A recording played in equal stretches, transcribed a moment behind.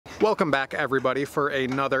Welcome back, everybody, for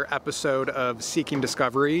another episode of Seeking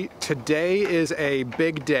Discovery. Today is a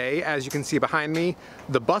big day. As you can see behind me,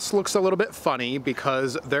 the bus looks a little bit funny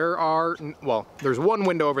because there's one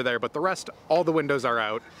window over there, but the rest, all the windows are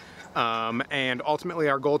out. And ultimately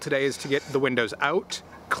our goal today is to get the windows out,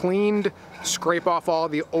 cleaned, scrape off all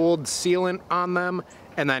the old sealant on them,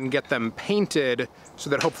 and then get them painted so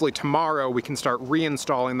that hopefully tomorrow we can start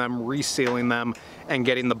reinstalling them, resealing them, and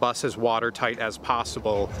getting the bus as watertight as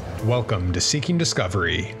possible. Welcome to Seeking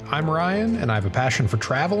Discovery. I'm Ryan, and I have a passion for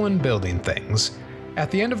travel and building things.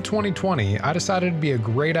 At the end of 2020, I decided it'd be a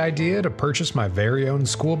great idea to purchase my very own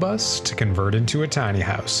school bus to convert into a tiny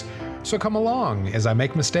house. So come along as I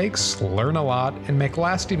make mistakes, learn a lot, and make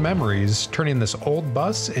lasting memories, turning this old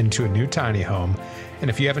bus into a new tiny home. And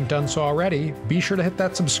if you haven't done so already, be sure to hit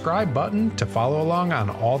that subscribe button to follow along on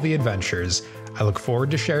all the adventures. I look forward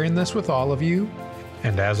to sharing this with all of you.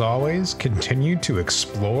 And as always, continue to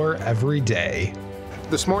explore every day.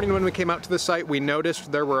 This morning when we came out to the site, we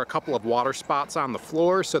noticed there were a couple of water spots on the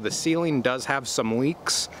floor, so the ceiling does have some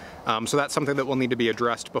leaks. So that's something that will need to be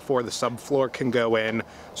addressed before the subfloor can go in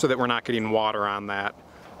so that we're not getting water on that.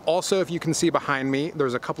 Also, if you can see behind me,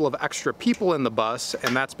 there's a couple of extra people in the bus,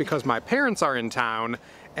 and that's because my parents are in town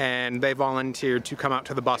and they volunteered to come out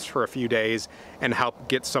to the bus for a few days and help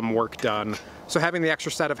get some work done. So having the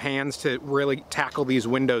extra set of hands to really tackle these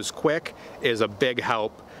windows quick is a big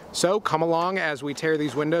help. So come along as we tear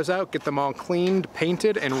these windows out, get them all cleaned,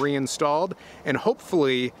 painted, and reinstalled, and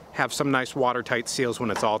hopefully have some nice watertight seals when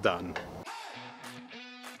it's all done.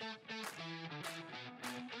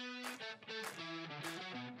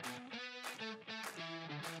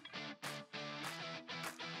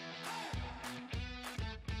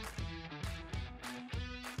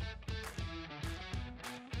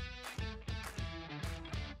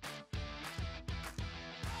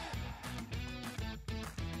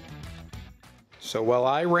 So while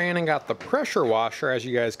I ran and got the pressure washer, as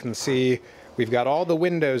you guys can see, we've got all the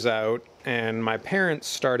windows out, and my parents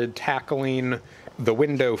started tackling the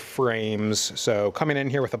window frames. So coming in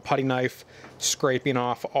here with a putty knife, scraping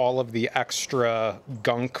off all of the extra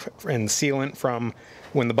gunk and sealant from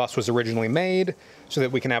when the bus was originally made so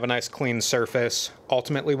that we can have a nice clean surface.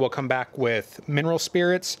 Ultimately, we'll come back with mineral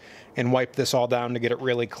spirits and wipe this all down to get it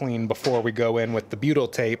really clean before we go in with the butyl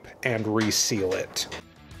tape and reseal it.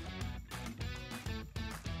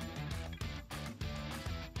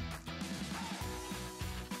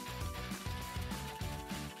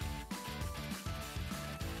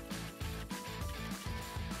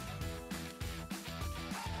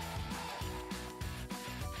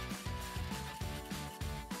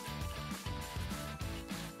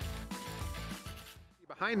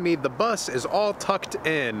 Behind me, the bus is all tucked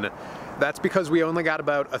in. That's because we only got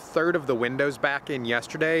about a third of the windows back in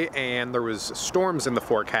yesterday and there was storms in the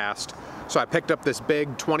forecast. So I picked up this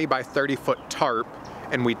big 20 by 30 foot tarp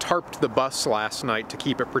and we tarped the bus last night to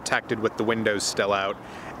keep it protected with the windows still out.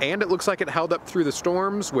 And it looks like it held up through the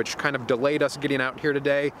storms, which kind of delayed us getting out here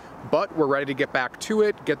today, but we're ready to get back to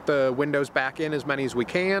it, get the windows back in as many as we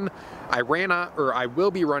can. I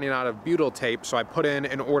will be running out of butyl tape, so I put in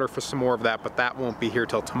an order for some more of that, but that won't be here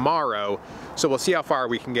till tomorrow. So we'll see how far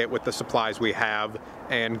we can get with the supplies we have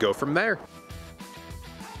and go from there.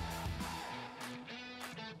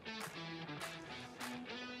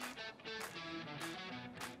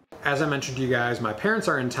 As I mentioned to you guys, my parents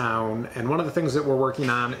are in town, and one of the things that we're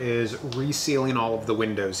working on is resealing all of the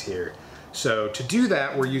windows here. So to do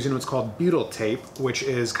that, we're using what's called butyl tape, which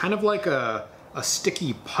is kind of like a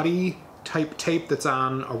sticky putty type tape that's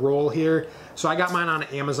on a roll here. So I got mine on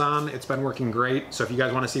Amazon. It's been working great. So if you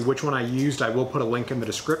guys want to see which one I used, I will put a link in the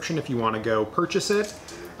description if you want to go purchase it.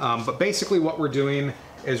 But basically what we're doing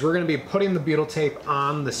is we're going to be putting the butyl tape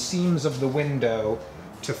on the seams of the window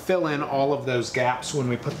to fill in all of those gaps when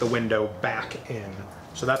we put the window back in.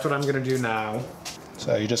 So that's what I'm gonna do now.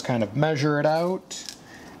 So you just kind of measure it out.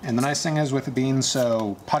 And the nice thing is with it being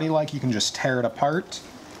so putty-like, you can just tear it apart.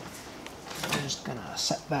 I'm just gonna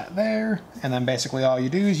set that there. And then basically all you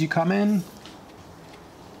do is you come in,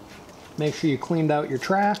 make sure you cleaned out your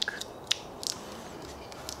track.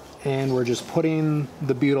 And we're just putting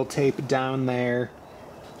the butyl tape down there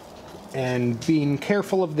and being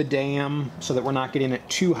careful of the dam so that we're not getting it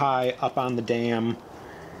too high up on the dam.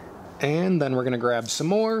 And then we're gonna grab some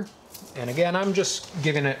more. And again, I'm just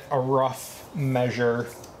giving it a rough measure,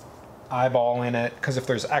 eyeballing it, because if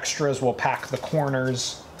there's extras, we'll pack the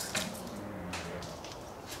corners.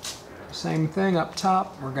 Same thing up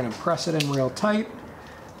top, we're gonna press it in real tight.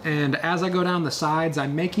 And as I go down the sides,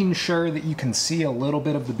 I'm making sure that you can see a little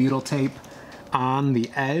bit of the butyl tape on the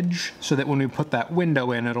edge so that when we put that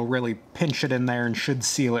window in, it'll really pinch it in there and should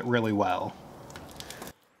seal it really well.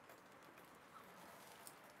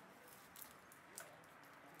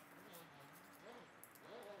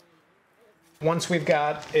 Once we've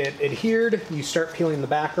got it adhered, you start peeling the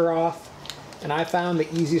backer off. And I found the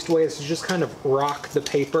easiest way is to just kind of rock the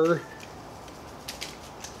paper.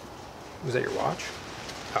 Was that your watch?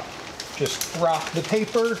 Oh. Just rock the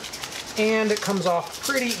paper and it comes off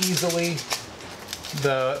pretty easily.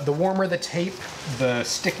 The warmer the tape, the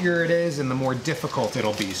stickier it is and the more difficult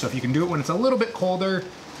it'll be. So if you can do it when it's a little bit colder,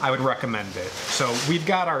 I would recommend it. So we've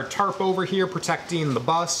got our tarp over here protecting the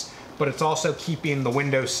bus, but it's also keeping the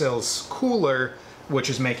windowsills cooler,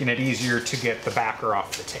 which is making it easier to get the backer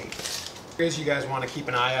off the tape. You guys want to keep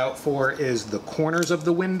an eye out for is the corners of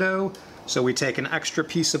the window. So we take an extra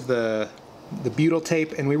piece of the butyl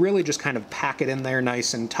tape and we really just kind of pack it in there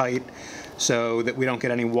nice and tight so that we don't get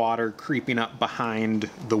any water creeping up behind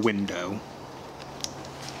the window.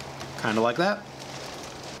 Kind of like that.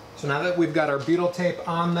 So now that we've got our butyl tape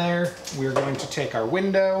on there, we're going to take our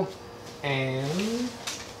window and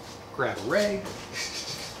grab a rag.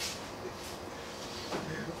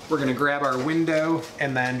 We're gonna grab our window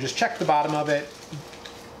and then just check the bottom of it,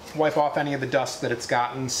 wipe off any of the dust that it's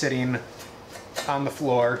gotten sitting on the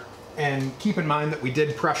floor, and keep in mind that we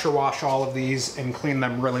did pressure wash all of these and clean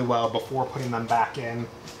them really well before putting them back in.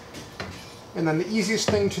 And then the easiest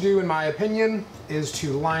thing to do, in my opinion, is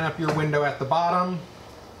to line up your window at the bottom,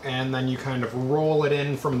 and then you kind of roll it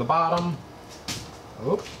in from the bottom.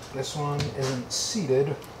 Oh, this one isn't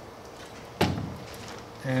seated.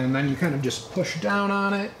 And then you kind of just push down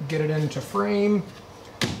on it, get it into frame,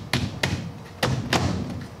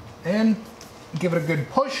 and give it a good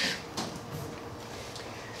push.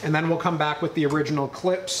 And then we'll come back with the original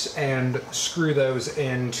clips and screw those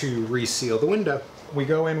in to reseal the window. We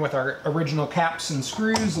go in with our original caps and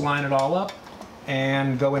screws, line it all up,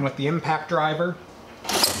 and go in with the impact driver.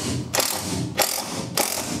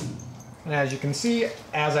 And as you can see,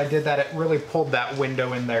 as I did that, it really pulled that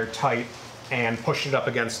window in there tight and pushed it up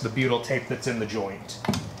against the butyl tape that's in the joint.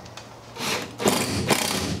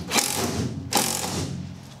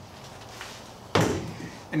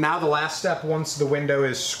 And now the last step, once the window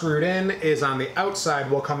is screwed in, is on the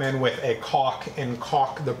outside we'll come in with a caulk and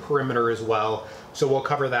caulk the perimeter as well. So we'll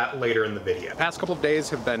cover that later in the video. The past couple of days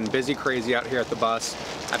have been busy crazy out here at the bus.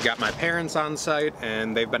 I've got my parents on site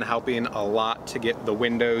and they've been helping a lot to get the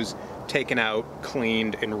windows taken out,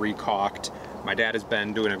 cleaned, and re-caulked. My dad has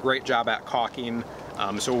been doing a great job at caulking.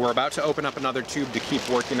 So we're about to open up another tube to keep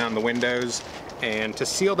working on the windows. And to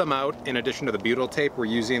seal them out, in addition to the butyl tape, we're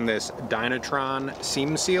using this Dynatron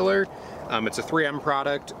seam sealer. It's a 3M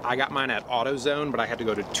product. I got mine at AutoZone, but I had to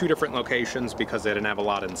go to 2 different locations because they didn't have a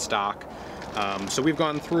lot in stock. So we've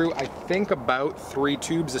gone through, I think, about 3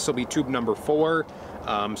 tubes. This will be tube number 4.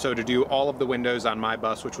 So to do all of the windows on my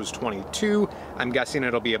bus, which was 22, I'm guessing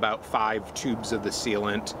it'll be about 5 tubes of the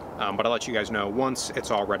sealant, but I'll let you guys know once it's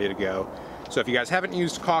all ready to go. So if you guys haven't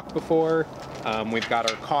used caulk before, we've got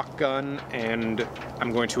our caulk gun, and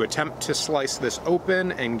I'm going to attempt to slice this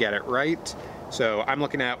open and get it right. So I'm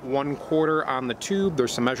looking at 1/4 on the tube.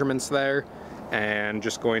 There's some measurements there, and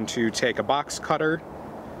just going to take a box cutter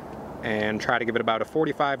and try to give it about a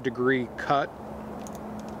 45-degree cut.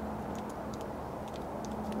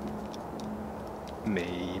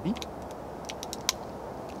 Maybe.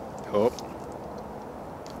 Oh.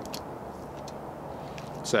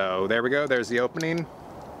 So there we go, there's the opening.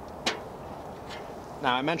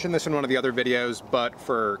 Now I mentioned this in one of the other videos, but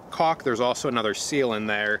for caulk there's also another seal in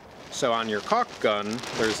there. So on your caulk gun,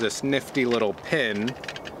 there's this nifty little pin,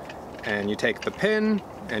 and you take the pin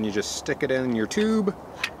and you just stick it in your tube,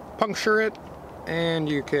 puncture it, and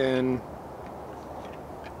you can,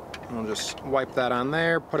 I'll just wipe that on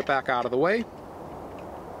there, put it back out of the way.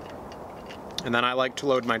 And then I like to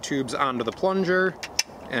load my tubes onto the plunger,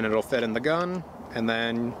 and it'll fit in the gun. And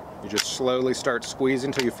then you just slowly start squeezing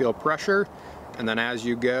until you feel pressure. And then as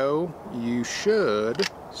you go, you should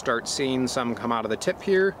start seeing some come out of the tip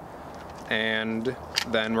here. And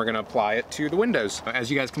then we're gonna apply it to the windows.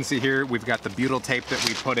 As you guys can see here, we've got the butyl tape that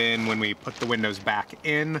we put in when we put the windows back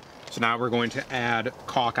in. So now we're going to add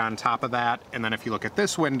caulk on top of that. And then if you look at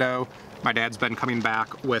this window, my dad's been coming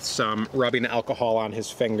back with some rubbing alcohol on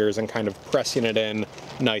his fingers and kind of pressing it in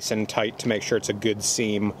nice and tight to make sure it's a good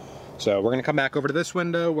seam. So we're gonna come back over to this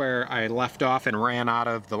window where I left off and ran out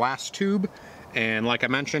of the last tube. And like I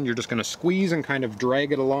mentioned, you're just gonna squeeze and kind of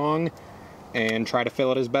drag it along and try to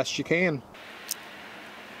fill it as best you can.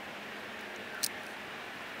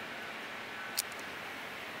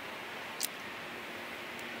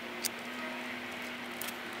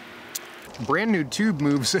 brand new tube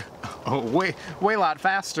moves way a lot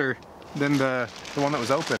faster than the one that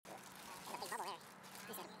was open.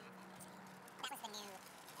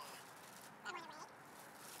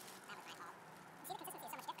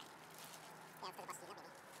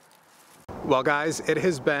 Well guys, it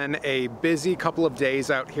has been a busy couple of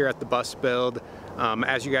days out here at the bus build.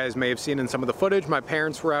 As you guys may have seen in some of the footage, my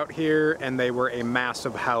parents were out here and they were a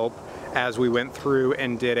massive help as we went through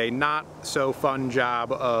and did a not so fun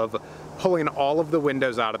job of pulling all of the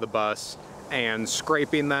windows out of the bus and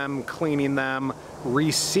scraping them, cleaning them,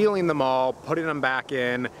 resealing them all, putting them back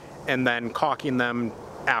in, and then caulking them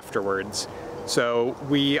afterwards. So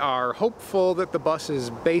we are hopeful that the bus is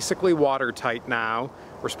basically watertight now.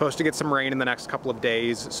 We're supposed to get some rain in the next couple of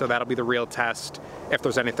days, so that'll be the real test if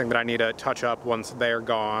there's anything that I need to touch up once they're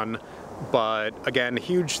gone. But again,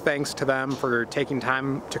 huge thanks to them for taking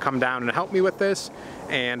time to come down and help me with this,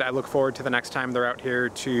 and I look forward to the next time they're out here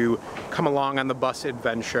to come along on the bus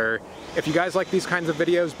adventure. If you guys like these kinds of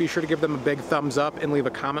videos, be sure to give them a big thumbs up and leave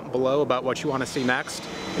a comment below about what you want to see next.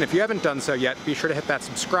 And if you haven't done so yet, be sure to hit that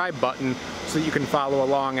subscribe button so that you can follow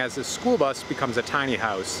along as this school bus becomes a tiny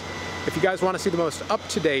house. If you guys want to see the most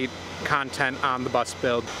up-to-date content on the bus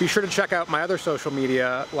build, be sure to check out my other social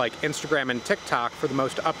media like Instagram and TikTok for the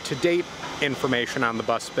most up-to-date information on the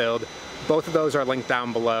bus build. Both of those are linked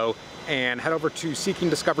down below. And head over to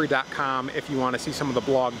seekingdiscovery.com if you want to see some of the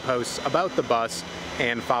blog posts about the bus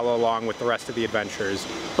and follow along with the rest of the adventures.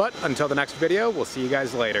 But until the next video, we'll see you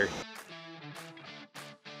guys later.